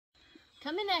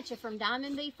Coming at you from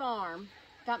Diamond Bee Farm.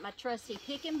 Got my trusty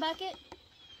picking bucket.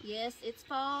 Yes, it's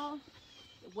fall.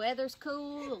 The weather's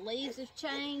cool. The leaves have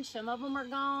changed. Some of them are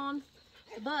gone.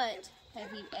 But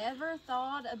have you ever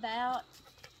thought about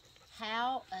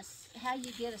how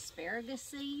you get asparagus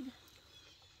seed?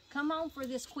 Come on for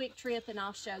this quick trip and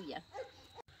I'll show you.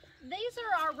 These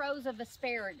are our rows of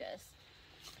asparagus.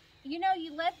 You know,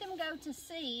 you let them go to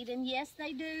seed, and yes,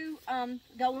 they do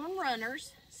go on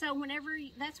runners. So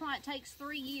that's why it takes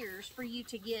 3 years for you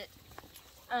to get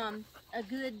a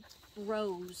good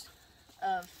rows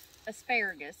of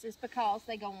asparagus, is because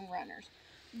they go on runners.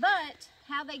 But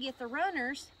how they get the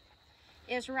runners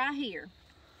is right here.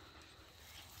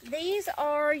 These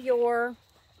are your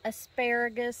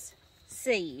asparagus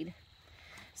seed.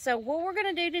 So what we're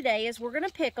going to do today is we're going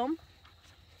to pick them.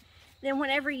 Then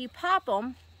whenever you pop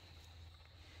them,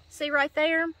 see right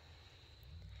there?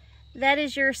 That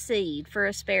is your seed for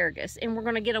asparagus. And we're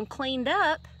going to get them cleaned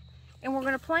up and we're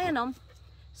going to plant them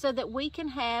so that we can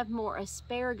have more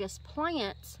asparagus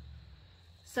plants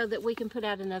so that we can put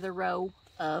out another row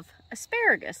of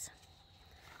asparagus.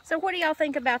 So what do y'all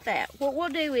think about that? What we'll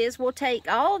do is we'll take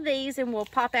all of these and we'll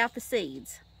pop out the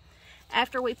seeds.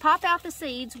 After we pop out the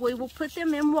seeds, we will put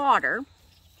them in water,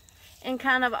 and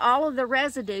kind of all of the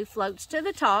residue floats to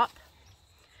the top.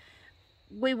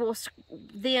 We will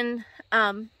then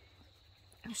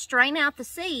strain out the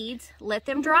seeds, let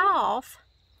them dry off,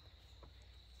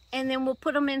 and then we'll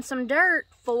put them in some dirt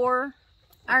for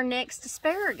our next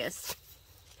asparagus.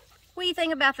 What do you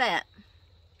think about that?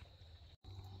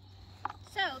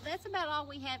 So that's about all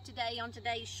we have today on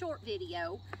today's short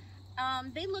video.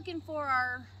 Be looking for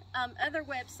our other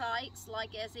websites,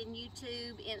 like as in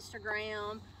YouTube,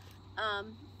 Instagram.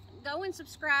 Go and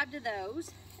subscribe to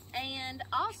those, and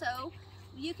also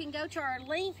you can go to our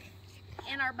link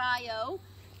in our bio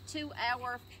to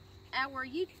our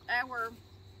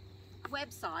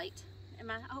website.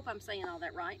 I hope I'm saying all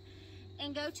that right.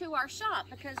 And go to our shop,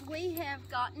 because we have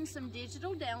gotten some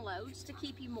digital downloads to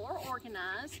keep you more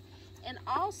organized, and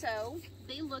also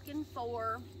be looking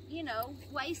for, you know,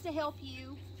 ways to help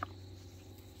you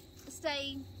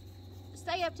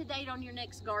stay up to date on your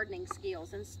next gardening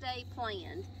skills and stay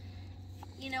planned.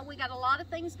 You know, we got a lot of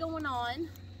things going on.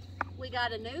 We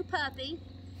got a new puppy.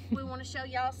 We want to show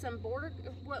y'all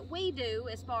what we do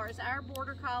as far as our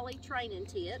border collie training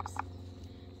tips,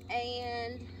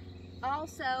 and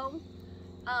also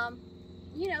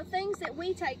you know, things that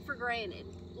we take for granted,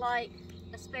 like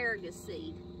asparagus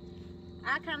seed.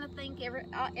 I kind of think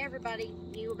everybody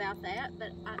knew about that,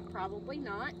 but probably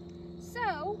not.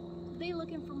 So be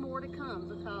looking for more to come,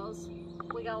 because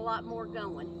we got a lot more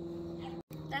going.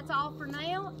 That's all for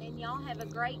now, and y'all have a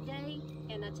great day,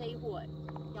 and I tell you what,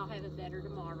 y'all have a better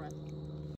tomorrow.